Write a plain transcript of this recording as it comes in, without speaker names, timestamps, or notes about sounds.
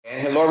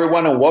Hello,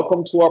 everyone, and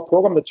welcome to our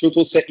program, The Truth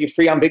Will Set You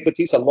Free. I'm Vic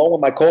Batista, along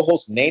with my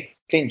co-host,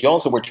 Nathan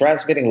Jones, and we're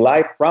transmitting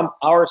live from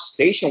our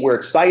station. We're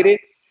excited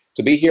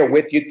to be here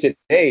with you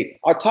today.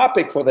 Our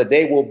topic for the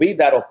day will be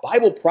that of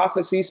Bible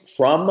prophecies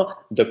from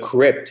the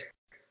crypt.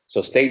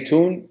 So stay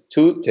tuned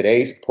to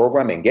today's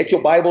program and get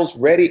your Bibles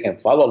ready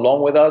and follow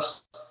along with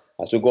us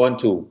as we're going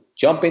to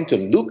jump into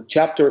Luke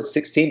chapter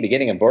 16,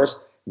 beginning in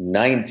verse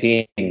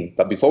 19.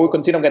 But before we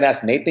continue, I'm going to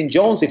ask Nathan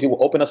Jones if he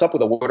will open us up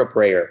with a word of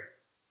prayer.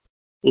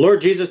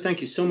 Lord Jesus,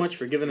 thank you so much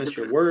for giving us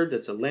your word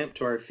that's a lamp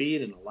to our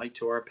feet and a light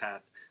to our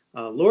path.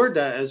 Lord,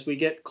 as we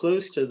get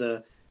close to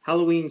the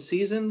Halloween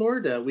season,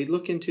 Lord, we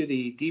look into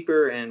the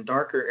deeper and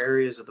darker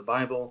areas of the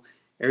Bible,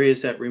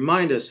 areas that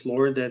remind us,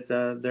 Lord, that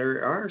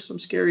there are some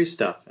scary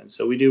stuff. And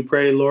so we do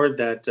pray, Lord,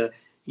 that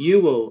you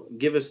will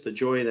give us the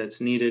joy that's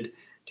needed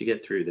to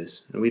get through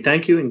this. And we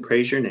thank you and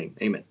praise your name.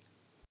 Amen.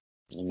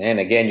 Amen.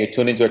 Again, you're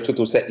tuned into our Truth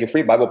Will Set You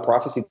Free Bible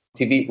Prophecy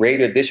TV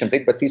radio edition.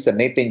 Vic Batista,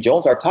 Nathan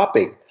Jones, our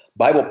topic,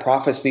 Bible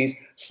prophecies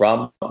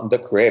from the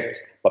crypt.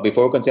 But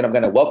before we continue, I'm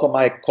going to welcome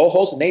my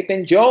co-host,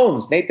 Nathan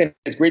Jones. Nathan,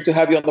 it's great to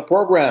have you on the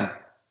program.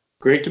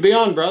 Great to be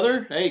on,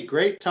 brother. Hey,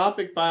 great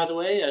topic, by the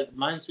way. It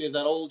reminds me of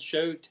that old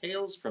show,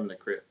 Tales from the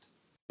Crypt.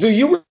 Do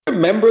you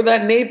remember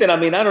that, Nathan? I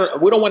mean,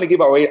 we don't want to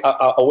give away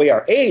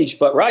our age,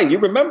 but right, you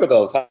remember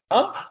those,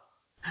 huh?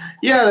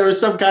 Yeah, there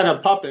was some kind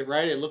of puppet,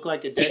 right? It looked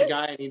like a dead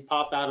guy, and he'd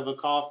pop out of a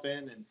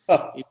coffin,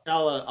 and he'd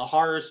tell a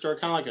horror story,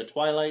 kind of like a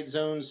Twilight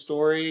Zone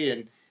story,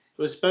 and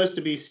it was supposed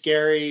to be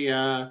scary,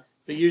 but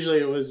usually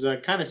it was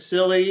kind of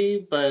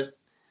silly. But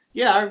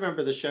yeah, I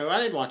remember the show.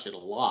 I didn't watch it a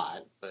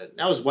lot, but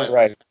that was what?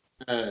 Right.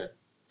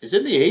 Is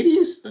it the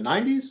 80s, the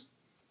 90s?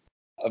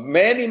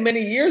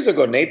 Many years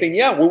ago, Nathan.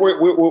 Yeah, we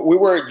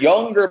were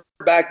younger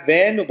back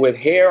then with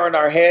hair on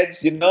our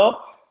heads, you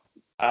know.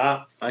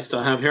 I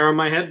still have hair on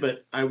my head,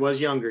 but I was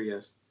younger,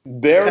 yes.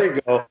 There we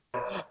go.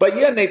 But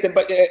yeah, Nathan,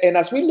 and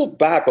as we look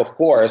back, of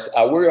course,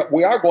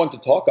 we are going to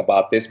talk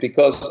about this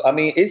because, I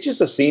mean, it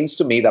just seems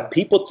to me that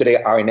people today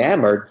are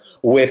enamored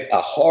with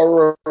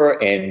horror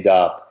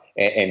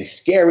and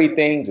scary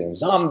things and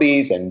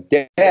zombies and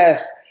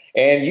death.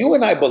 And you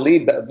and I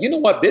believe that, you know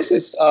what, this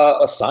is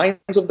a sign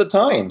of the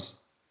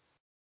times.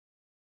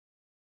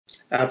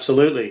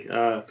 Absolutely.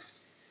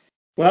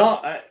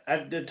 Well,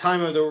 at the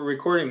time of the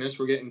recording this,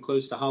 we're getting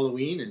close to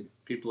Halloween, and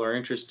people are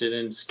interested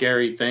in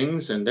scary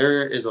things, and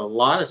there is a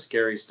lot of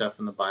scary stuff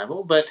in the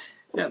Bible. But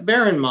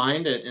bear in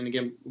mind, and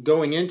again,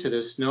 going into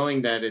this,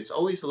 knowing that it's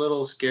always a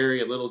little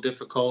scary, a little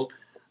difficult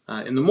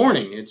in the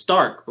morning. It's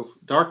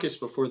darkest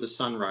before the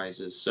sun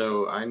rises.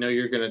 So I know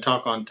you're going to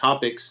talk on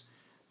topics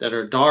that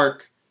are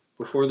dark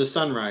before the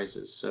sun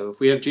rises. So if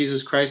we have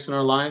Jesus Christ in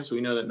our lives,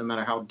 we know that no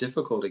matter how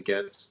difficult it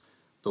gets,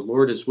 the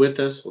Lord is with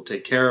us, will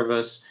take care of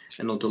us,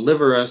 and will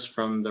deliver us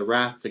from the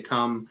wrath to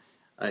come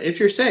if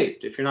you're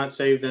saved. If you're not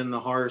saved, then the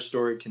horror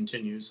story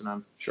continues, and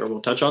I'm sure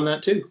we'll touch on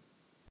that too.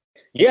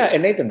 Yeah,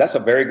 and Nathan, that's a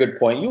very good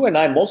point. You and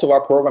I, most of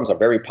our programs are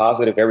very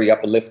positive, very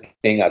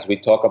uplifting as we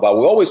talk about.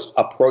 We always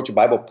approach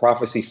Bible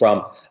prophecy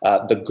from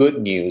the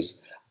good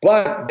news.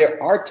 But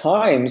there are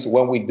times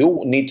when we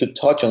do need to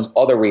touch on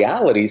other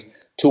realities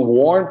to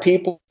warn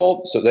people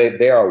so that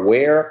they are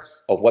aware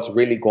of what's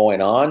really going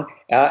on.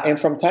 And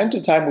from time to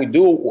time, we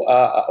do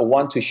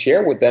want to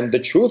share with them the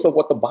truth of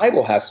what the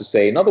Bible has to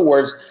say. In other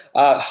words,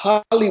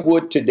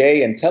 Hollywood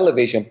today and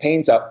television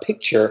paints a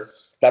picture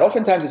that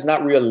oftentimes is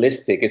not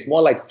realistic. It's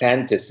more like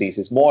fantasies.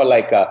 It's more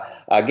like,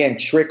 again,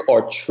 trick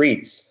or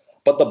treats.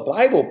 But the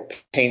Bible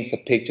paints a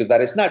picture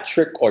that is not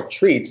trick or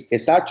treats.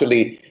 It's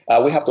actually,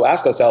 we have to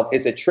ask ourselves,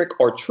 is it trick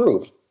or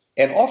truth?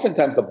 And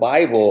oftentimes the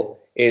Bible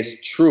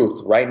is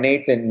truth, right,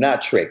 Nathan?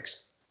 Not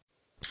tricks.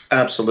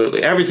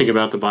 Absolutely. Everything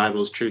about the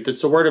Bible is truth.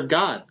 It's the Word of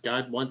God.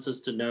 God wants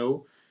us to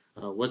know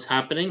what's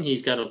happening.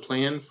 He's got a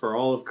plan for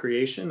all of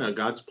creation,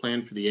 God's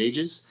plan for the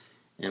ages.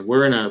 And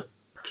we're in a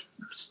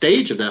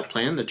stage of that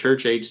plan, the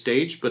church age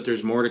stage, but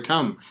there's more to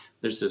come.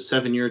 There's the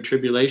 7-year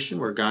tribulation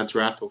where God's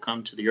wrath will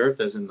come to the earth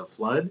as in the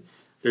flood.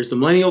 There's the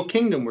millennial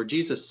kingdom where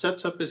Jesus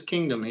sets up his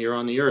kingdom here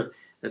on the earth,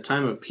 a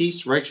time of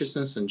peace,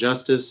 righteousness, and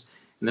justice.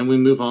 And then we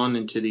move on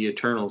into the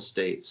eternal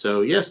state.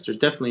 So yes, there's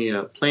definitely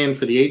a plan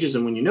for the ages.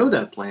 And when you know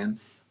that plan,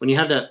 when you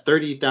have that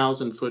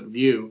 30,000-foot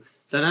view,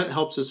 then that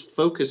helps us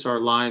focus our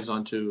lives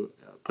onto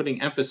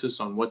putting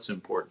emphasis on what's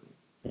important.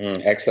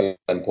 Excellent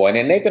point.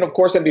 And Nathan, of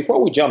course, and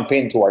before we jump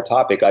into our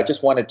topic, I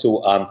just wanted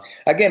to,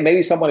 again,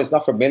 maybe someone is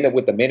not familiar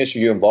with the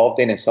ministry you're involved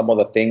in and some of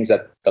the things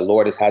that the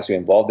Lord has you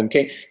involved in.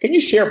 Can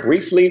you share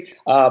briefly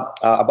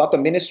about the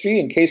ministry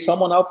in case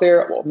someone out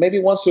there maybe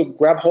wants to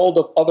grab hold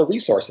of other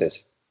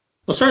resources?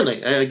 Well,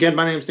 certainly. Again,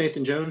 my name is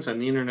Nathan Jones. I'm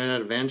the Internet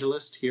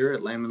Evangelist here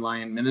at Lamb and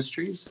Lion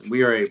Ministries.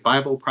 We are a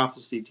Bible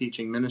prophecy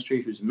teaching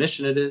ministry whose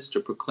mission it is to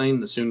proclaim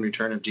the soon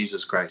return of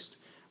Jesus Christ.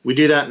 We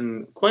do that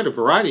in quite a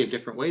variety of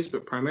different ways,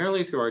 but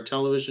primarily through our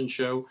television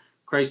show,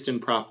 Christ in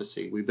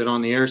Prophecy. We've been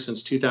on the air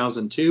since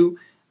 2002.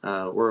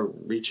 We're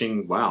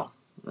reaching,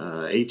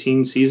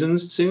 18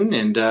 seasons soon,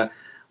 and the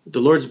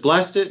Lord's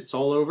blessed it. It's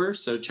all over.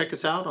 So check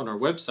us out on our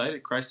website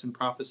at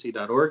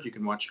christinprophecy.org. You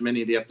can watch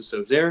many of the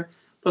episodes there.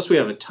 Plus, we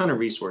have a ton of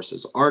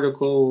resources,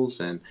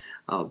 articles and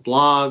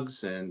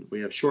blogs, and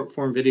we have short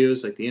form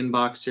videos like the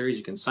Inbox series.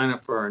 You can sign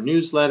up for our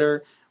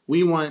newsletter.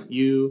 We want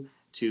you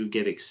to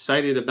get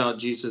excited about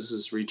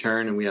Jesus's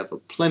return, and we have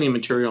plenty of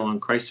material on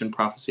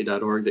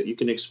christandprophecy.org that you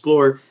can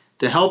explore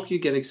to help you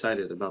get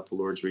excited about the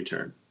Lord's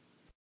return.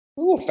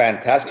 Oh,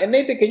 fantastic. And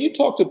Nathan, can you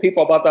talk to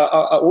people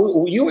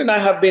about you and I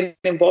have been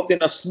involved in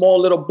a small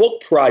little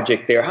book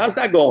project there. How's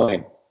that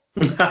going?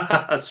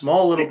 A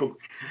small little book.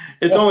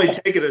 It's only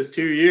taken us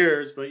 2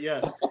 years, but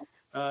yes.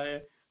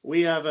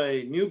 We have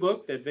a new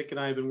book that Vic and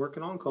I have been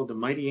working on called The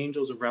Mighty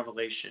Angels of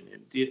Revelation.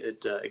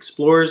 It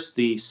explores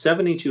the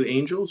 72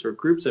 angels or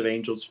groups of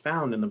angels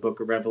found in the book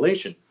of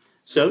Revelation.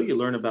 So you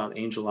learn about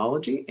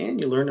angelology and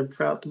you learn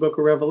about the book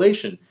of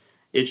Revelation.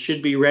 It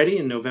should be ready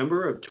in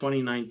November of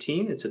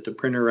 2019. It's at the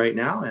printer right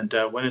now. And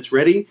when it's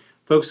ready,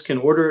 folks can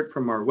order it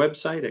from our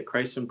website at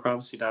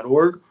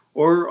christandprophecy.org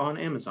or on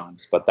Amazon.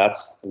 But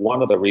that's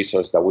one of the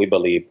resources that we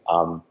believe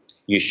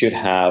you should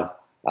have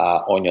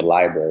on your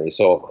library.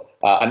 So,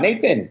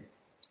 Nathan,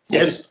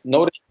 yes,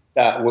 notice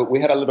that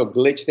we had a little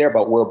glitch there,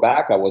 but we're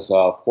back. I was,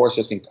 of course,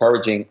 just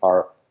encouraging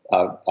our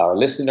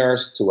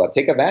listeners to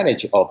take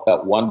advantage of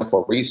that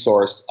wonderful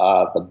resource,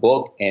 the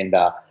book. And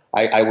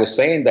I was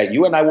saying that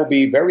you and I will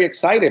be very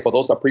excited for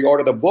those that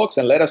pre-order the books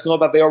and let us know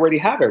that they already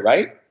have it,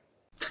 right?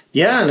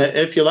 Yeah, and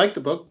if you like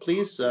the book,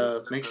 please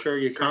make sure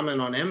you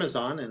comment on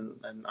Amazon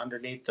and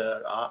underneath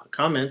the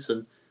comments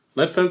and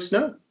let folks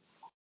know.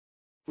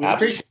 We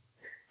appreciate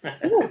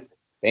it.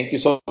 Thank you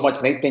so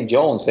much, Nathan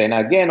Jones. And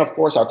again, of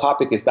course, our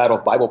topic is that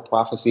of Bible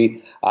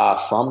prophecy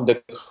from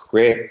the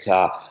crypt.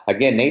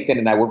 Again, Nathan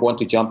and I, we're going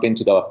to jump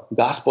into the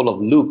Gospel of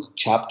Luke,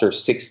 chapter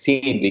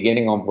 16,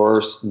 beginning on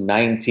verse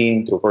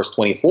 19 through verse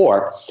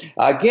 24.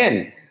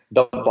 Again,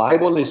 the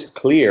Bible is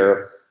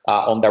clear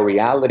on the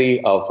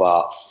reality of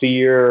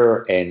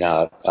fear and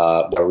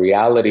the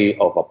reality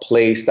of a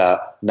place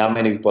that not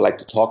many people like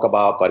to talk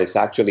about, but it's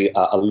actually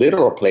a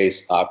literal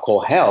place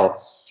called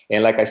hell.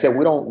 And like I said,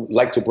 we don't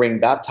like to bring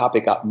that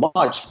topic up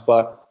much,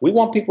 but we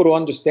want people to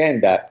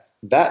understand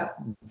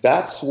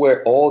that's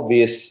where all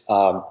this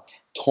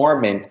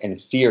torment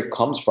and fear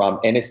comes from.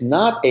 And it's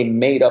not a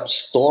made up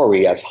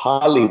story as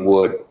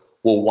Hollywood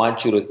will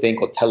want you to think,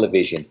 or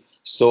television.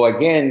 So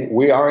again,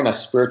 we are in a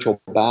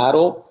spiritual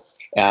battle.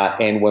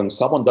 And when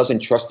someone doesn't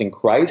trust in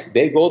Christ,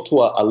 they go to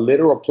a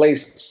literal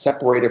place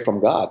separated from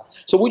God.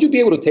 So would you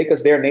be able to take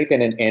us there,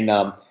 Nathan,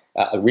 and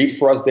read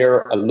for us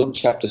there Luke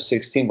chapter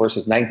 16,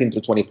 verses 19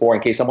 to 24,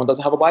 in case someone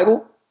doesn't have a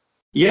Bible?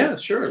 Yeah,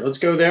 sure. Let's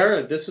go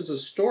there. This is a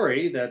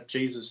story that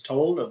Jesus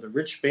told of the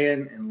rich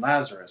man and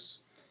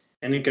Lazarus.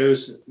 And it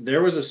goes,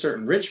 there was a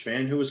certain rich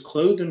man who was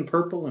clothed in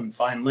purple and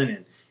fine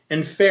linen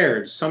and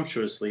fared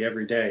sumptuously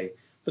every day.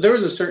 But there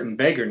was a certain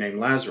beggar named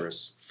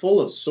Lazarus, full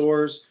of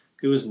sores,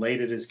 who was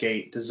laid at his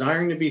gate,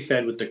 desiring to be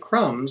fed with the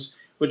crumbs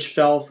which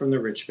fell from the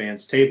rich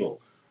man's table.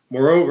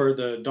 Moreover,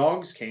 the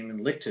dogs came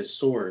and licked his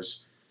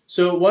sores.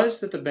 So it was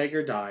that the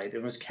beggar died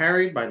and was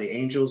carried by the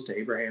angels to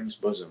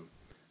Abraham's bosom.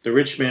 The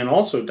rich man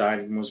also died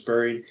and was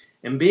buried,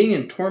 and being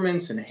in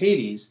torments in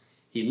Hades,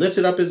 he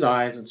lifted up his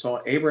eyes and saw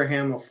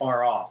Abraham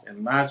afar off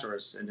and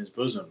Lazarus in his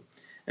bosom.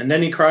 And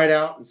then he cried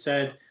out and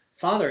said,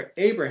 Father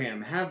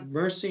Abraham, have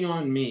mercy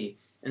on me,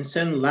 and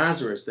send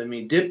Lazarus that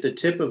may dip the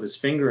tip of his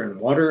finger in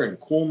water and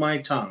cool my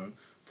tongue,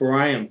 for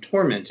I am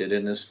tormented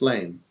in this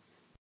flame.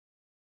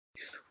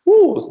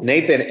 Ooh,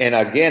 Nathan, and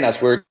again,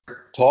 as we're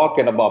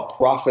talking about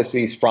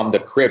prophecies from the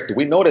crypt,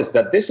 we notice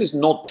that this is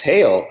no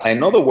tale.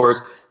 In other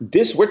words,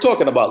 we're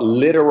talking about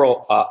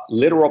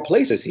literal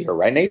places here,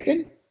 right,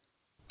 Nathan?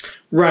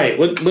 Right.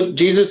 What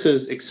Jesus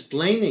is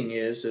explaining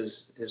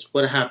is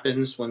what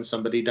happens when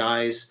somebody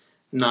dies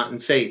not in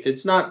faith.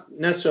 It's not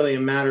necessarily a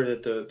matter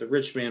that the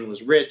rich man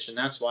was rich and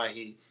that's why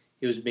he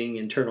was being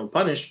eternally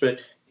punished, but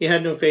he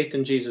had no faith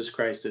in Jesus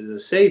Christ as a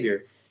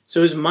Savior.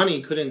 So his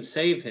money couldn't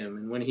save him.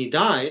 And when he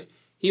died,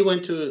 he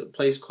went to a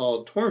place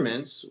called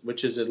Torments,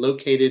 which is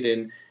located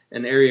in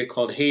an area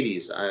called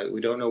Hades. We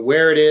don't know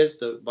where it is.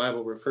 The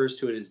Bible refers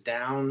to it as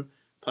down,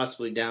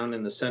 possibly down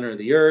in the center of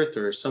the earth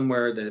or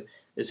somewhere that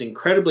is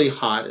incredibly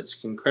hot.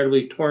 It's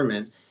incredibly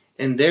torment.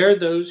 And there,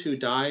 those who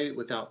die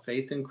without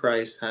faith in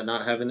Christ,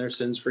 not having their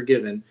sins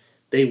forgiven,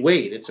 they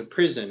wait. It's a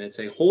prison. It's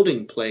a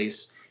holding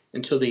place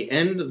until the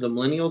end of the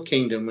millennial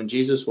kingdom when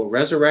Jesus will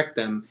resurrect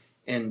them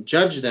and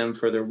judge them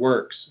for their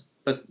works.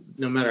 But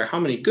no matter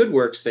how many good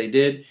works they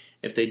did,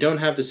 if they don't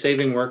have the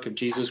saving work of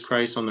Jesus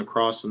Christ on the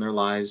cross in their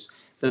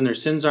lives, then their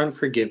sins aren't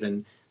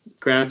forgiven.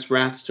 God's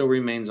wrath still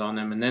remains on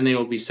them, and then they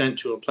will be sent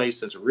to a place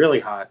that's really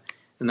hot,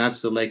 and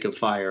that's the lake of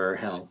fire or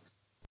hell.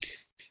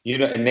 You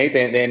know,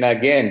 Nathan, and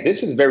again,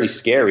 this is very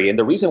scary. And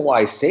the reason why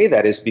I say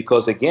that is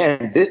because,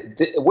 again,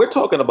 we're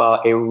talking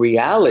about a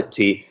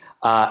reality.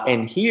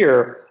 And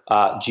here,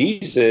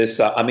 Jesus,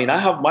 I mean,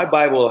 my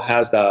Bible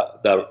has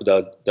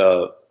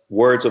the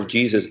words of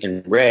Jesus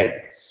in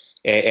red.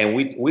 And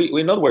we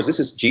in other words, this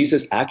is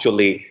Jesus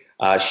actually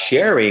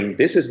sharing.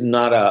 This is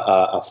not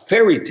a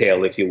fairy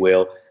tale, if you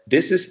will.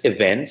 this is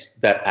events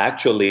that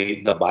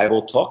actually the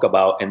Bible talk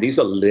about, and these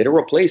are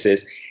literal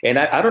places. And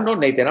I don't know,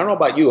 Nathan, I don't know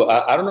about you.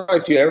 I don't know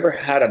if you ever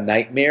had a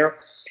nightmare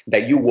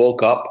that you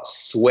woke up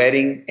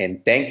sweating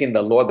and thanking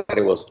the Lord that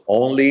it was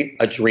only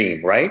a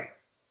dream, right?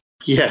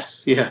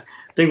 Yes, yeah.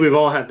 I think we've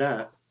all had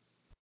that.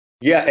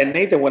 Yeah, and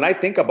Nathan, when I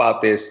think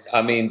about this,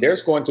 I mean,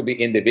 there's going to be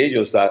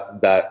individuals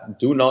that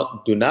do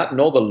not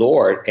know the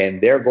Lord,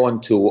 and they're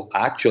going to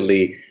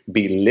actually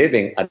be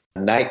living a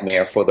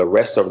nightmare for the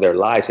rest of their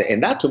lives,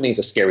 and that to me is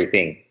a scary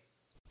thing.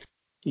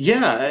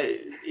 Yeah,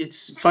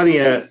 it's funny.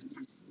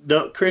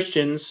 The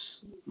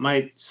Christians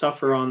might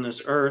suffer on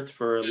this earth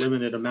for a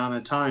limited amount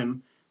of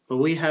time, but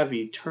we have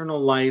eternal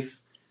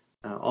life,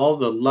 all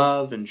the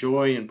love and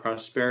joy and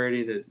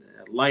prosperity that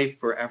life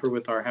forever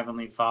with our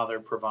Heavenly Father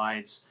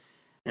provides.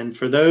 And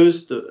for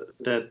those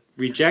that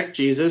reject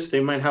Jesus, they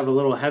might have a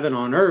little heaven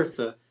on earth,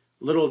 a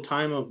little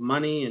time of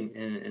money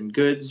and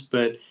goods,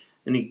 but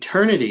an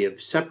eternity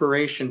of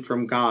separation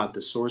from God,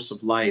 the source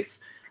of life,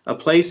 a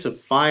place of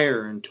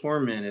fire and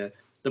torment.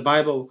 The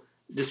Bible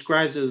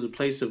describes it as a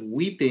place of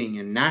weeping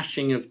and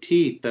gnashing of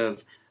teeth,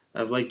 of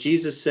like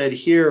Jesus said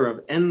here,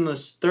 of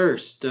endless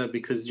thirst,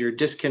 because you're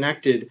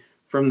disconnected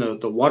from the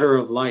water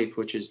of life,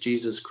 which is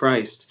Jesus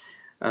Christ.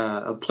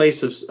 A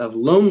place of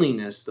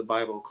loneliness, the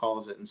Bible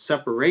calls it, and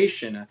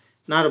separation,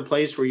 not a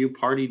place where you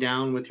party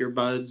down with your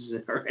buds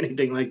or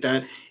anything like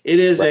that. It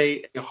is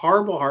a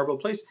horrible, horrible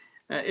place.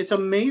 It's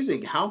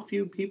amazing how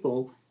few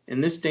people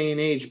in this day and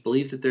age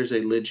believe that there's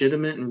a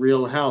legitimate and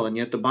real hell, and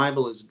yet the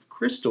Bible is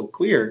crystal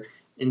clear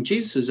in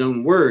Jesus'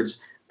 own words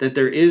that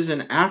there is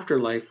an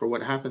afterlife for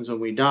what happens when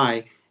we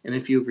die, and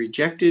if you've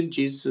rejected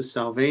Jesus'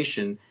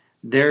 salvation,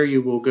 there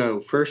you will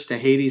go, first to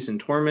Hades and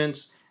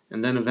torments,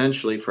 and then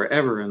eventually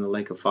forever in the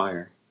lake of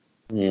fire.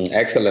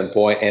 Excellent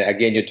point. And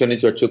again, you're tuning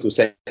to our Truth Will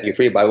Set You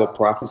Free Bible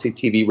Prophecy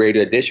TV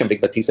radio edition. Big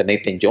Batista,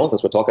 Nathan Jones,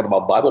 as we're talking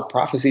about Bible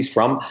prophecies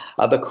from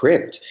the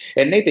crypt.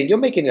 And Nathan, you're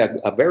making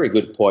a very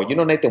good point. You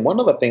know, Nathan, one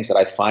of the things that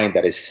I find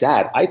that is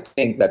sad, I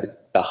think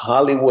that the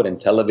Hollywood and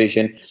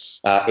television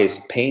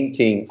is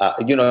painting,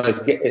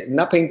 is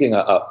not painting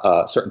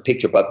a certain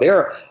picture, but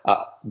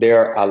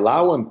they're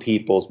allowing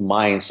people's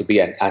minds to be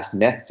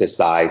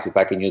anesthetized, if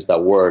I can use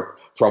that word,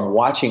 from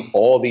watching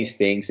all these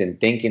things and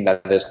thinking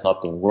that there's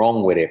nothing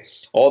wrong with it.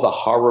 All the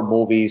horror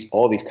movies,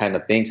 all these kind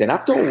of things. And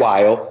after a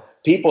while,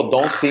 people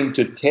don't seem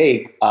to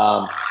take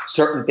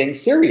certain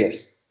things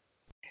serious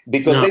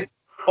because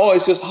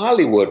it's just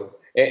Hollywood.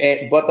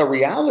 But the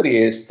reality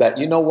is that,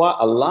 you know what,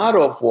 a lot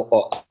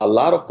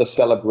of the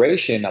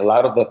celebration, a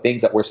lot of the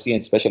things that we're seeing,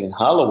 especially in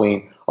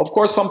Halloween, of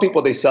course, some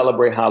people, they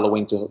celebrate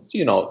Halloween to,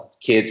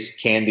 kids,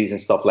 candies and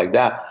stuff like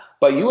that.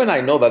 But you and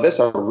I know that there's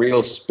a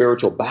real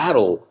spiritual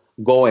battle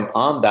going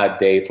on that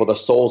day for the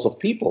souls of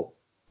people.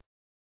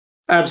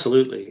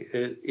 Absolutely.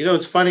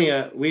 It's funny.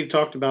 We've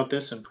talked about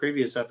this in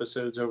previous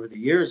episodes over the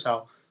years,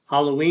 how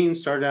Halloween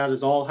started out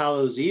as All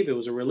Hallows Eve. It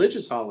was a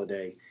religious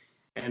holiday,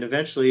 and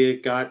eventually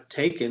it got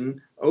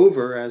taken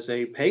over as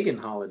a pagan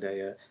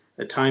holiday,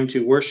 a time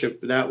to worship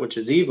that which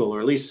is evil, or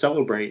at least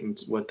celebrate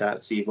what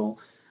that's evil.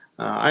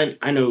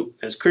 I know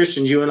as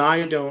Christians, you and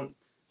I don't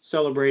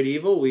celebrate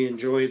evil. We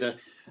enjoy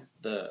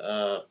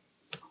the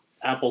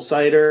apple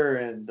cider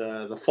and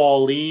the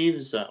fall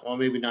leaves. Well,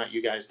 maybe not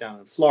you guys down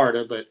in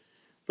Florida, but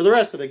for the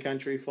rest of the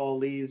country, fall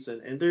leaves,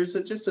 and there's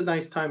just a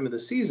nice time of the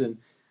season.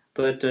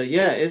 But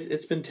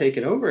it's been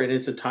taken over, and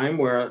it's a time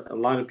where a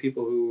lot of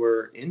people who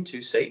were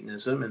into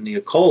Satanism and the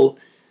occult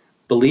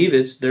believe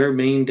it's their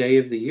main day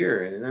of the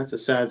year, and that's a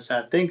sad,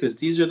 sad thing, because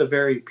these are the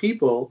very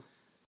people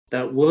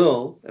that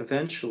will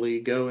eventually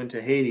go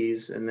into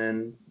Hades and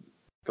then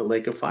the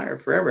lake of fire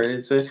forever.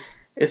 And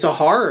it's a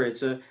horror.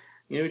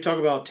 We talk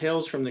about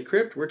tales from the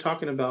crypt. We're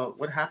talking about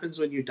what happens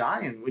when you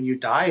die, and when you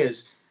die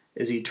is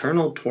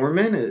eternal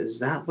torment. Is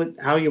that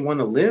how you want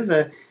to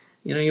live?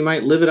 You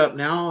might live it up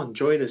now,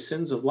 enjoy the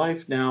sins of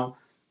life now,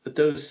 but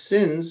those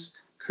sins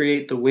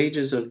create the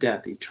wages of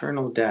death,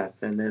 eternal death,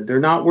 and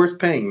they're not worth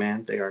paying,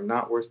 man. They are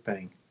not worth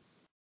paying.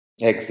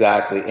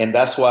 Exactly. And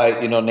that's why,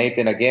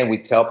 Nathan, again, we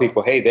tell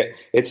people, hey, that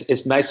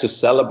it's nice to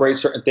celebrate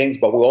certain things,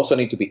 but we also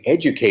need to be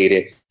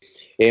educated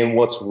in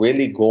what's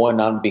really going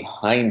on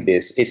behind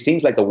this. It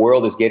seems like the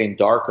world is getting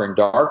darker and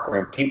darker,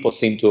 and people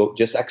seem to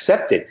just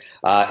accept it.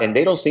 And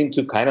they don't seem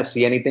to kind of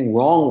see anything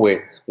wrong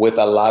with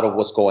a lot of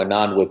what's going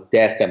on with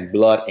death and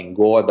blood and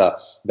gore,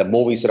 the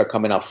movies that are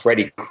coming out,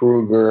 Freddy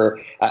Krueger.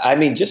 I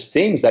mean, just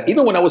things that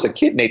even when I was a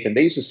kid, Nathan,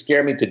 they used to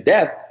scare me to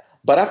death.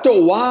 But after a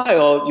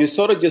while, you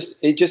sort of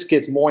it just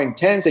gets more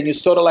intense, and you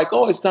sort of like,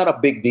 oh, it's not a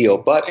big deal,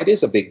 but it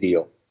is a big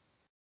deal.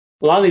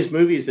 A lot of these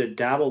movies that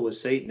dabble with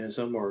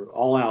Satanism or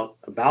all out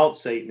about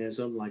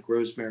Satanism, like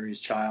Rosemary's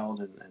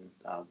Child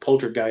and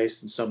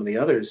Poltergeist and some of the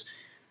others,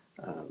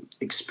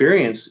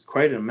 experience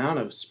quite an amount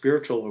of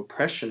spiritual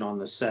oppression on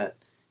the set.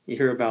 You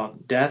hear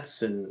about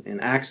deaths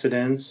and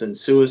accidents and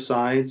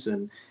suicides,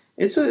 and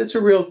it's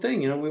a real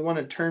thing. We want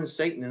to turn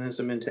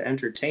Satanism into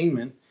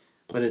entertainment,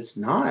 but it's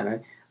not.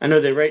 I know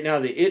that right now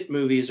the It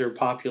movies are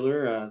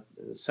popular.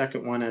 The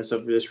second one, as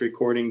of this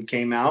recording,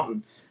 came out,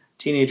 and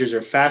teenagers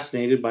are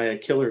fascinated by a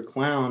killer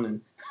clown.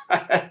 And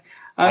I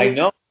I,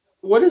 know.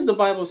 what does the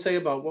Bible say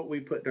about what we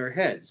put in our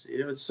heads?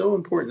 It's so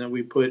important that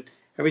we put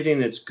everything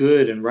that's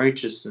good and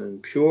righteous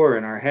and pure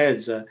in our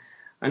heads.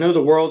 I know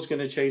the world's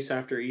going to chase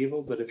after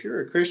evil, but if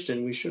you're a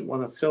Christian, we shouldn't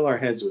want to fill our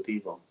heads with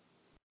evil.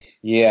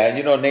 Yeah,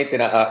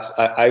 Nathan,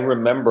 I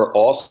remember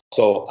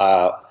also,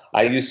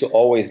 I used to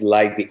always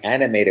like the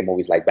animated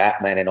movies like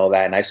Batman and all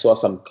that. And I saw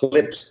some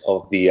clips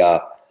of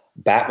the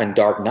Batman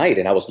Dark Knight,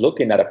 and I was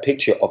looking at a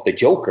picture of the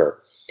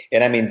Joker.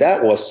 And I mean,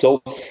 that was so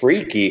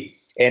freaky.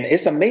 And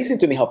it's amazing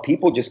to me how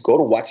people just go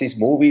to watch these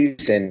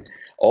movies and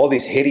all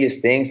these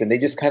hideous things, and they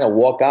just kind of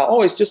walk out.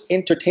 Oh, it's just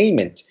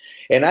entertainment.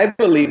 And I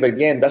believe,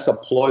 again, that's a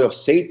ploy of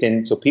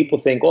Satan. So people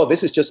think, oh,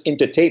 this is just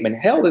entertainment.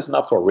 Hell is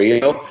not for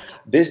real.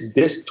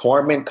 This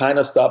torment kind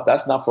of stuff,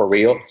 that's not for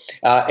real.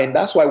 And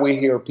that's why we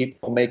hear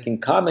people making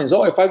comments,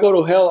 oh, if I go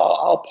to hell,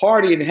 I'll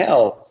party in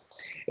hell.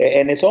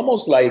 And it's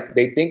almost like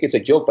they think it's a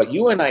joke. But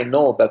you and I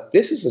know that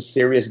this is a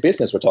serious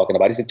business we're talking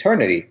about. It's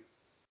eternity.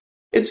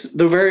 It's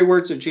the very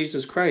words of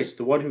Jesus Christ,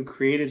 the one who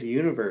created the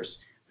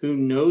universe, who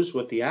knows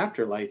what the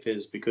afterlife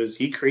is because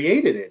he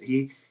created it.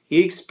 He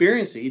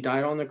experienced it. He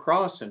died on the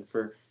cross and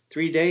for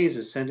 3 days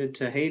ascended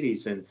to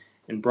Hades and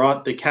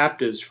brought the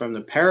captives from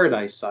the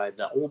paradise side,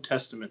 the Old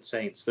Testament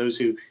saints, those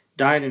who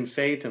died in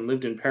faith and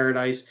lived in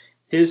paradise.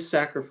 His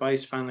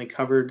sacrifice finally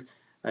covered,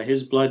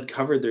 his blood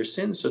covered their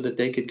sins so that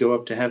they could go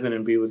up to heaven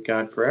and be with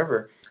God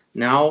forever.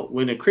 Now,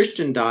 when a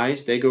Christian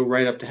dies, they go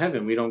right up to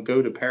heaven. We don't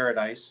go to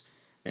paradise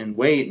and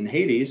wait in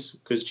Hades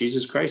because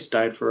Jesus Christ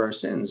died for our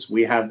sins.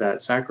 We have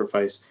that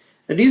sacrifice.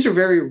 And these are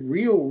very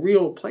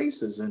real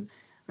places. And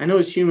I know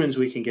as humans,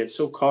 we can get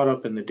so caught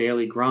up in the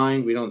daily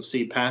grind. We don't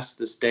see past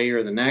this day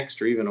or the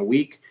next or even a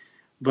week.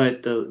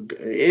 But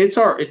it's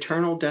our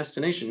eternal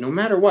destination. No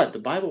matter what, the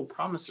Bible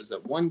promises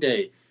that one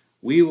day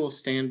we will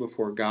stand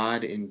before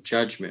God in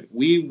judgment.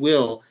 We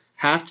will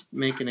have to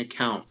make an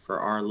account for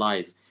our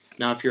life.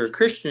 Now, if you're a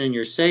Christian and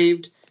you're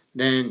saved,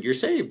 then you're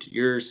saved.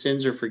 Your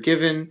sins are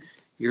forgiven.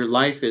 Your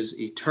life is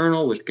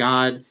eternal with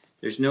God.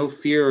 There's no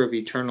fear of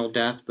eternal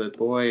death. But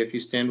boy, if you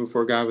stand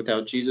before God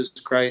without Jesus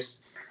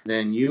Christ,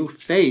 then you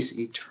face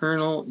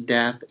eternal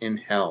death in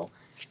hell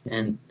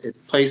and a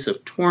place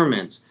of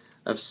torments,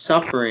 of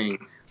suffering,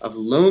 of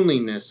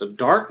loneliness, of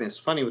darkness.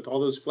 Funny, with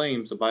all those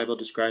flames, the Bible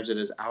describes it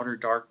as outer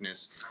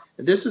darkness.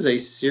 This is a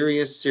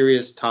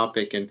serious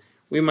topic, and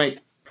we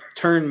might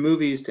turn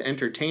movies to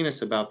entertain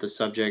us about the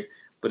subject,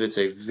 but it's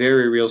a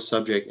very real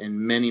subject, and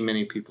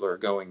many people are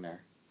going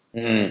there.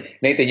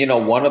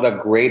 Nathan, one of the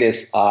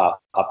greatest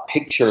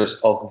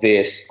pictures of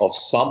this, of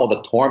some of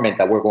the torment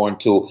that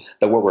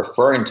we're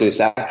referring to, is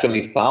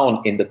actually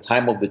found in the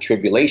time of the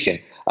tribulation.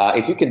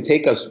 If you can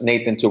take us,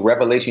 Nathan, to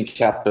Revelation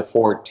chapter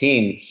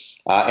 14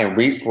 and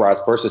read for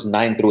us verses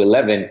 9 through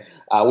 11,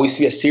 we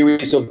see a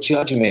series of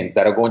judgment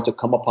that are going to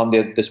come upon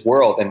this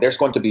world, and there's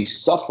going to be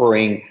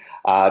suffering,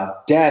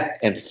 death,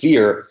 and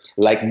fear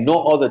like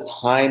no other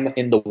time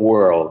in the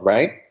world,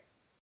 right?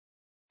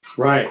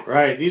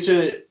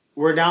 Right.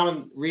 We're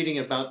now reading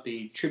about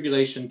the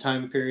tribulation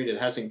time period. It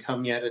hasn't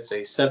come yet. It's a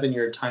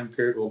 7-year time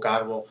period where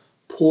God will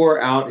pour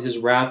out his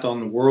wrath on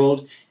the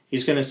world.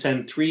 He's going to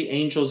send 3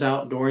 angels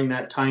out during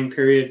that time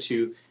period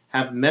to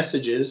have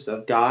messages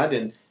of God.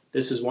 And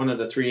this is one of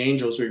the 3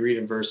 angels we read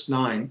in verse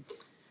 9.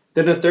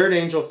 Then a 3rd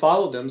angel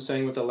followed them,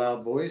 saying with a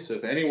loud voice,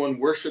 if anyone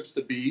worships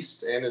the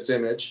beast and his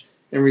image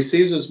and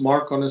receives his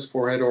mark on his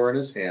forehead or in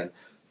his hand,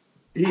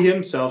 he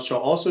himself shall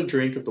also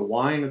drink of the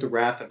wine of the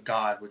wrath of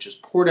God, which is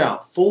poured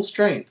out full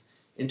strength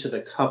into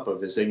the cup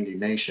of his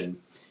indignation.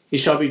 He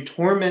shall be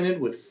tormented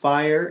with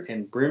fire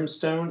and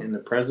brimstone in the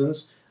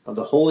presence of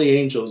the holy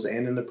angels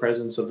and in the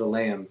presence of the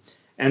Lamb.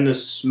 And the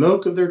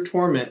smoke of their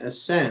torment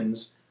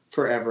ascends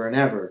forever and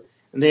ever.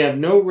 And they have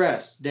no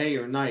rest day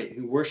or night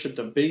who worship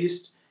the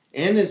beast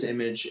and his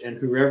image and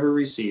whoever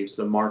receives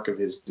the mark of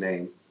his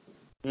name.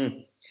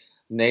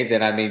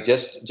 Nathan, I mean,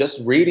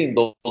 just reading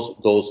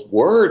those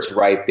words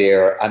right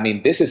there, I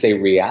mean, this is a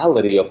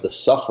reality of the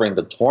suffering,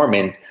 the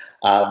torment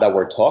that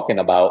we're talking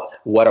about,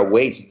 what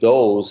awaits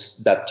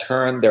those that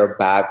turn their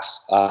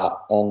backs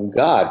on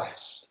God.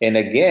 And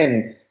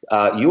again,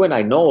 you and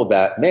I know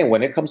that, man,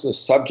 when it comes to the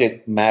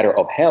subject matter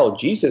of hell,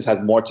 Jesus has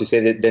more to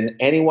say than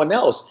anyone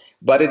else.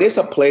 But it is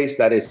a place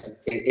that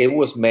it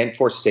was meant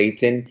for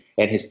Satan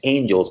and his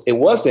angels. It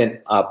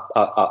wasn't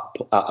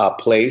a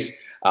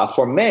place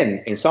for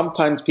men. And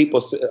sometimes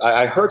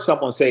I heard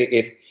someone say,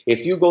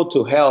 if you go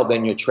to hell,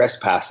 then you're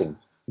trespassing,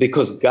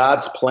 because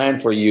God's plan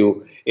for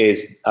you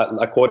is,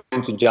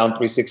 according to John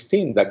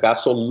 3:16, that God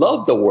so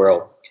loved the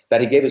world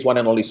that he gave his one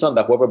and only son,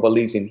 that whoever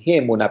believes in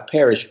him will not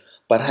perish,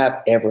 but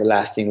have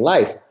everlasting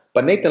life.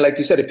 But Nathan, like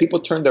you said, if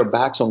people turn their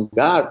backs on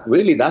God,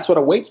 really, that's what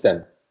awaits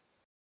them.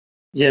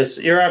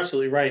 Yes, you're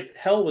absolutely right.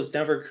 Hell was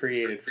never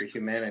created for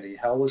humanity.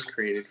 Hell was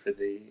created for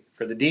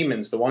the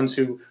demons, the ones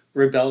who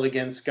rebelled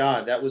against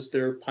God. That was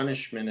their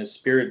punishment as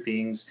spirit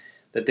beings,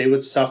 that they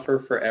would suffer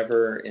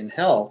forever in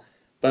hell.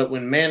 But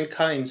when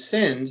mankind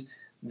sinned,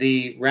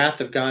 the wrath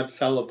of God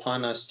fell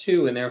upon us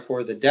too, and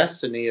therefore the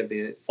destiny of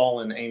the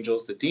fallen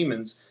angels, the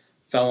demons,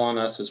 fell on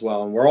us as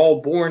well. And we're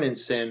all born in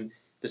sin.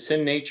 The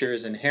sin nature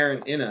is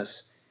inherent in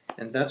us.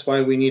 And that's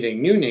why we need a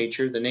new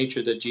nature, the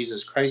nature that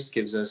Jesus Christ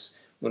gives us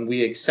when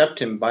we accept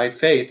him by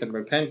faith and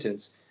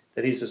repentance,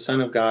 that he's the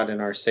Son of God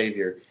and our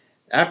Savior.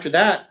 After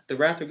that, the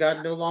wrath of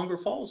God no longer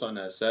falls on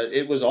us.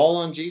 It was all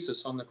on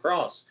Jesus on the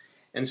cross.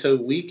 And so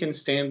we can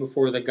stand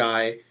before the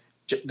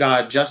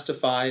God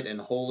justified and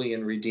holy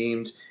and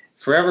redeemed,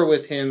 forever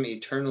with him,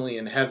 eternally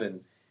in heaven,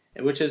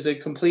 which is the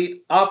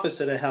complete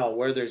opposite of hell,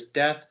 where there's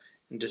death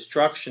and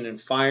destruction and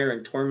fire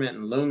and torment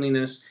and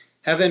loneliness.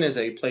 Heaven is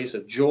a place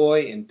of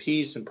joy and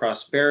peace and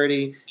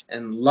prosperity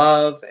and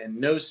love and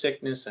no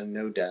sickness and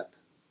no death.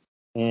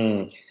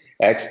 Mm,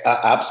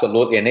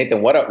 absolutely. And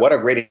Nathan, what a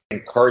great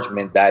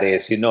encouragement that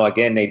is.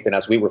 Again, Nathan,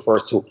 as we refer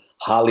to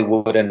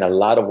Hollywood and a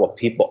lot of what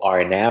people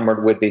are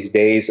enamored with these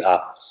days,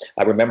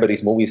 I remember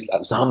these movies,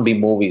 zombie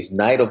movies,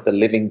 Night of the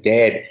Living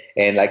Dead.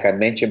 And like I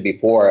mentioned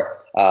before,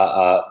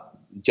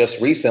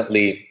 just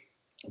recently,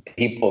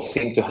 people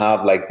seem to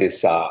have like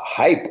this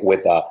hype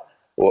with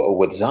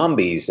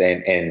zombies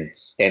and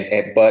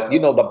but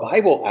the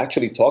Bible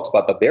actually talks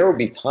about that there will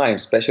be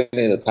times, especially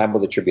in the time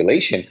of the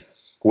tribulation,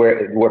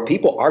 where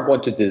people are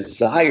going to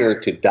desire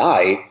to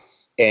die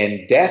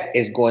and death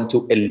is going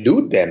to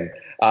elude them.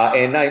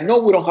 And I know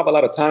we don't have a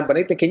lot of time, but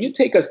Nathan, can you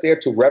take us there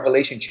to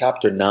Revelation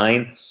chapter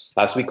 9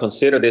 as we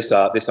consider this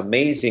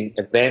amazing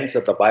events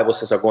that the Bible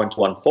says are going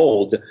to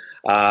unfold,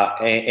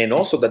 and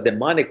also the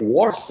demonic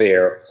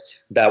warfare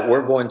that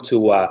we're going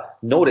to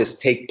notice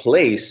take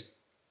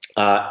place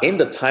in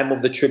the time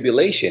of the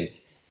tribulation.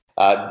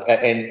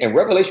 And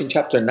Revelation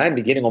chapter 9,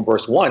 beginning on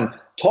verse 1,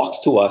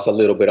 talks to us a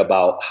little bit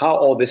about how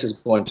all this is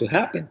going to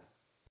happen.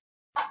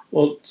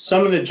 Well,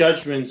 some of the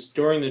judgments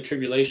during the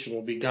tribulation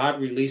will be God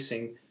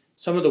releasing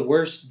some of the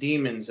worst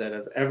demons that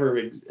have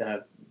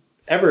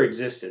ever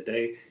existed.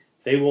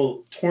 They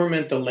will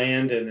torment the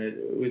land, and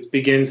it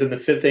begins, and the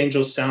fifth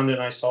angel sounded,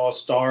 and I saw a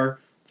star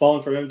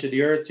fallen from heaven to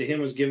the earth. To him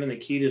was given the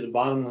key to the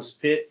bottomless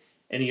pit,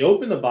 and he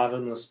opened the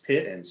bottomless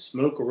pit, and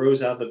smoke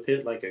arose out of the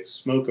pit like a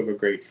smoke of a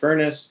great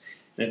furnace.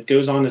 And it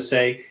goes on to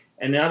say,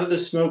 and out of the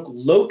smoke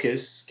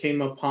locusts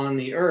came upon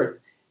the earth,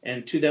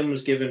 and to them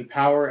was given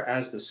power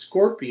as the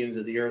scorpions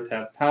of the earth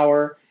have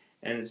power.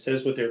 And it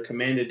says what they're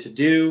commanded to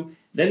do.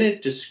 Then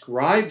it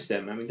describes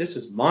them. I mean, this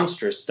is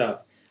monstrous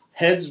stuff.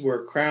 Heads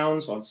were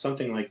crowns on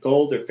something like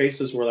gold. Their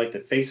faces were like the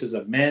faces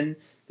of men.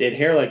 They had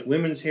hair like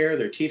women's hair.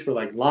 Their teeth were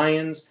like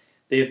lions.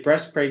 They had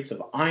breastplates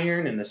of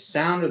iron, and the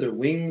sound of their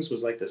wings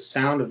was like the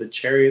sound of the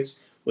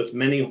chariots with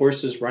many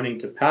horses running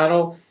to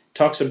paddle.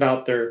 Talks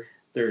about their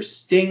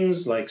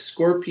stings like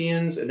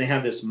scorpions, and they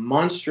have this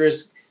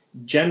monstrous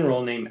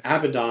general named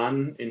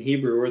Abaddon in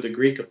Hebrew, or the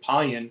Greek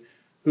Apollyon,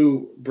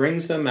 who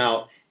brings them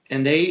out,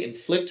 and they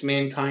inflict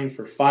mankind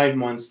for 5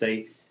 months.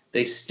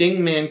 They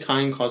sting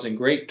mankind, causing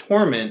great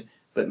torment,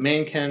 but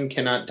mankind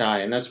cannot die.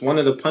 And that's one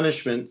of the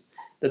punishment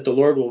that the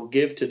Lord will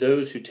give to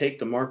those who take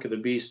the mark of the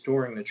beast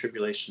during the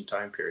tribulation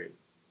time period.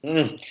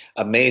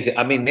 Amazing.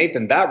 I mean,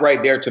 Nathan, that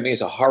right there to me is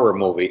a horror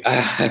movie.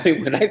 I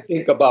mean, when I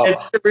think about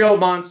it's the real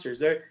monsters,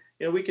 there,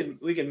 we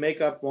can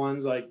make up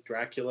ones like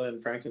Dracula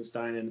and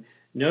Frankenstein, and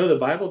no, the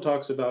Bible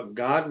talks about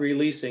God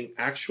releasing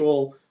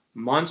actual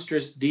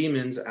monstrous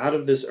demons out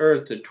of this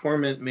earth to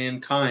torment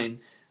mankind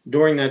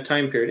during that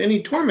time period. And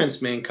he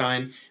torments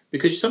mankind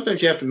because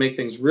sometimes you have to make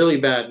things really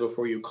bad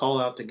before you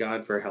call out to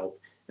God for help.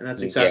 And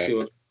that's exactly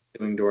what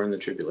we're doing during the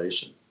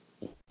tribulation.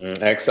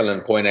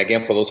 Excellent point.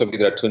 Again, for those of you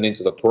that are tuned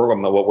into the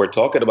program, what we're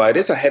talking about, it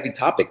is a heavy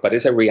topic, but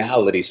it's a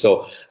reality.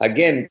 So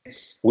again,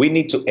 we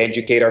need to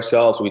educate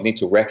ourselves. We need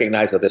to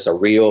recognize that there's a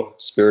real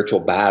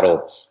spiritual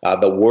battle.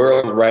 The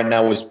world right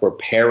now is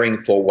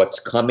preparing for what's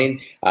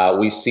coming.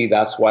 We see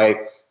that's why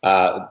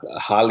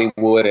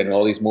Hollywood and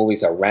all these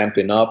movies are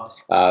ramping up,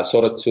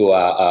 sort of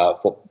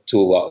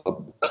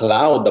to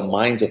cloud the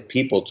minds of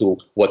people to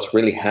what's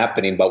really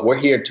happening. But we're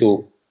here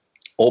to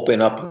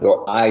open up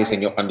your eyes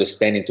and your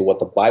understanding to what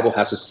the Bible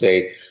has to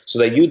say so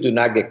that you do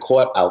not get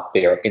caught out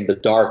there in the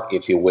dark,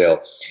 if you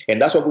will.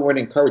 And that's what we want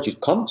to encourage you.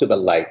 Come to the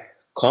light.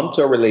 Come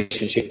to a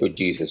relationship with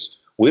Jesus.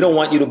 We don't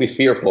want you to be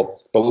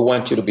fearful, but we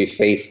want you to be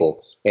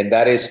faithful. And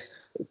that is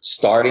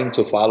starting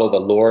to follow the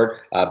Lord,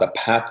 the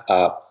path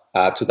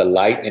to the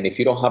light. And if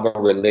you don't have a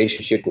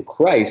relationship with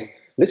Christ,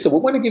 listen, we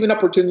want to give an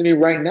opportunity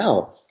right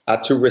now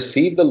to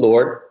receive the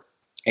Lord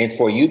and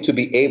for you to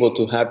be able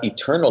to have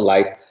eternal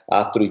life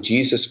through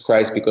Jesus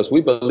Christ, because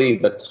we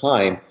believe the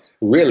time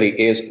really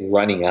is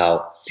running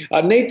out.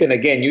 Nathan,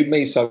 again, you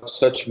made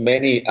such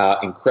many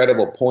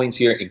incredible points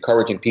here,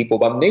 encouraging people.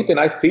 But Nathan,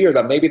 I fear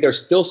that maybe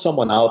there's still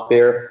someone out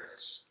there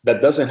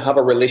that doesn't have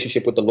a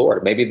relationship with the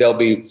Lord. Maybe they'll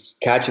be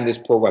catching this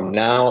program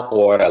now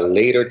or at a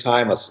later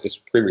time as it's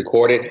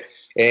pre-recorded.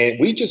 And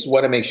we just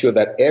want to make sure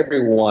that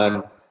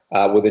everyone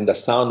within the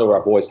sound of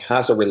our voice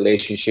has a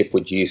relationship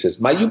with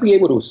Jesus. Might you be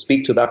able to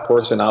speak to that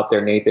person out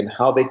there, Nathan,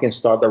 how they can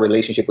start their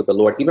relationship with the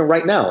Lord, even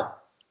right now?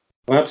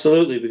 Well,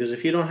 absolutely, because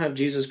if you don't have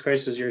Jesus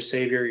Christ as your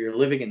Savior, you're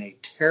living in a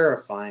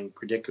terrifying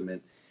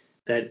predicament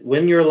that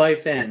when your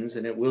life ends,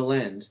 and it will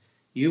end,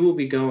 you will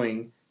be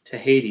going to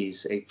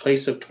Hades, a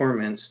place of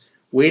torments,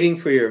 waiting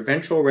for your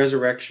eventual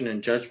resurrection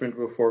and judgment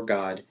before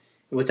God.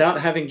 And without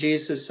having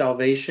Jesus'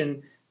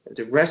 salvation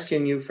to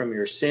rescue you from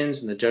your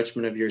sins and the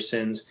judgment of your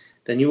sins,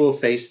 then you will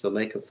face the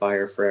lake of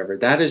fire forever.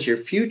 That is your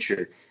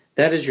future.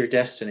 That is your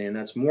destiny, and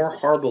that's more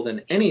horrible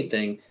than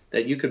anything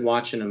that you could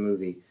watch in a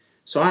movie.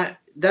 So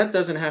that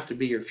doesn't have to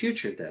be your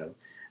future, though.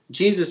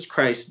 Jesus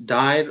Christ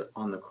died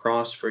on the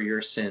cross for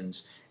your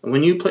sins. And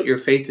when you put your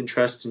faith and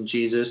trust in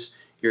Jesus,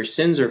 your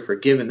sins are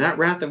forgiven. That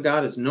wrath of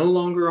God is no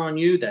longer on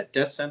you. That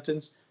death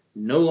sentence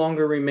no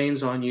longer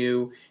remains on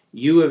you.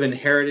 You have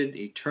inherited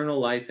eternal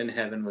life in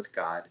heaven with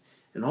God.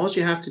 And all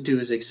you have to do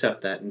is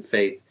accept that in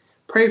faith.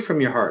 Pray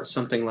from your heart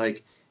something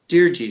like,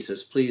 "Dear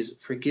Jesus, please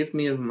forgive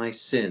me of my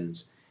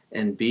sins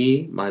and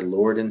be my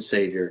Lord and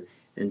Savior."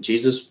 And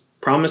Jesus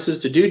promises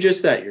to do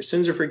just that. Your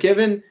sins are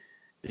forgiven,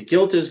 the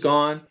guilt is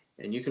gone,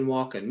 and you can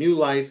walk a new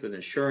life with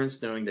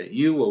assurance knowing that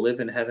you will live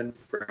in heaven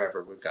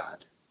forever with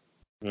God.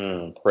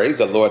 Praise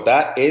the Lord.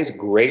 That is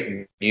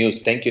great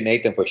news. Thank you,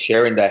 Nathan, for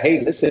sharing that.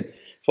 Hey, listen,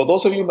 for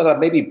those of you that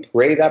maybe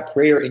pray that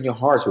prayer in your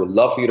hearts, we would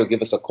love for you to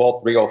give us a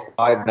call,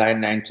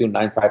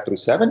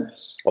 305-992-9537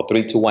 or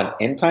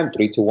 321-NTIME,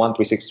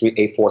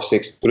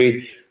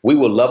 321-363-8463. We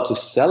would love to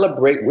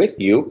celebrate with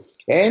you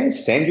and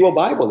send you a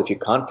Bible. If you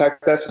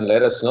contact us and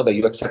let us know that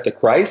you accepted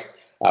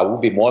Christ, we'll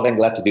be more than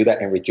glad to do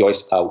that and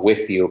rejoice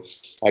with you.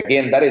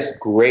 Again, that is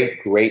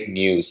great, great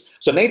news.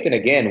 So, Nathan,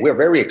 again, we're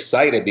very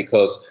excited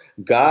because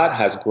God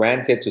has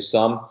granted to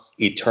some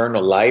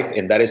eternal life,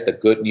 and that is the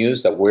good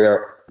news that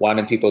we're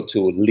wanting people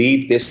to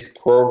leave this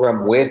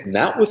program with,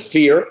 not with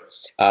fear,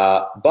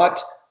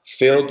 but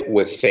filled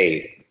with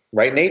faith.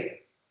 Right,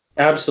 Nate?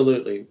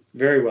 Absolutely.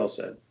 Very well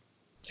said.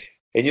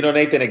 And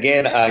Nathan,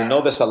 again, I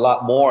know there's a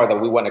lot more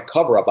that we want to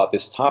cover about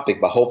this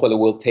topic, but hopefully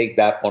we'll take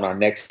that on our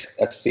next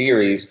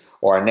series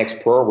or our next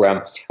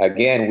program.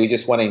 Again, we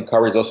just want to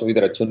encourage those of you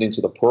that are tuned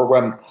into the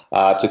program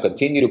to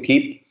continue to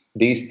keep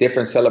these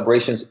different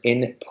celebrations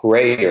in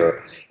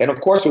prayer. And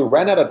of course, we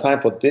ran out of time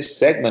for this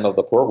segment of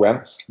the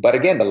program. But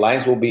again, the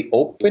lines will be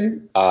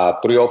open,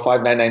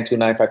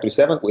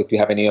 305-992-9537, if you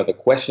have any other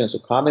questions or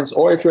comments,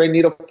 or if you're in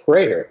need of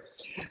prayer.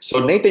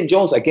 So Nathan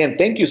Jones, again,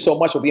 thank you so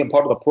much for being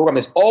part of the program.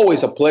 It's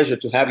always a pleasure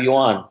to have you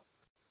on.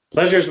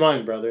 Pleasure's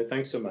mine, brother.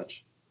 Thanks so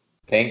much.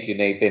 Thank you,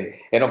 Nathan.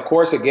 And of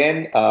course,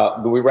 again,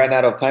 we ran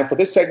out of time for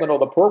this segment of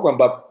the program,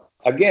 but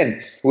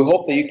again, we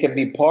hope that you can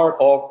be part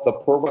of the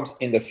programs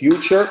in the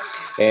future,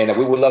 and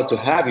we would love to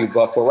have you.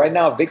 But for right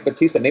now, Vic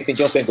Batista, Nathan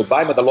Jones saying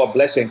goodbye. May the Lord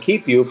bless you and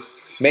keep you.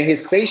 May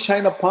his face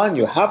shine upon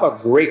you. Have a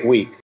great week.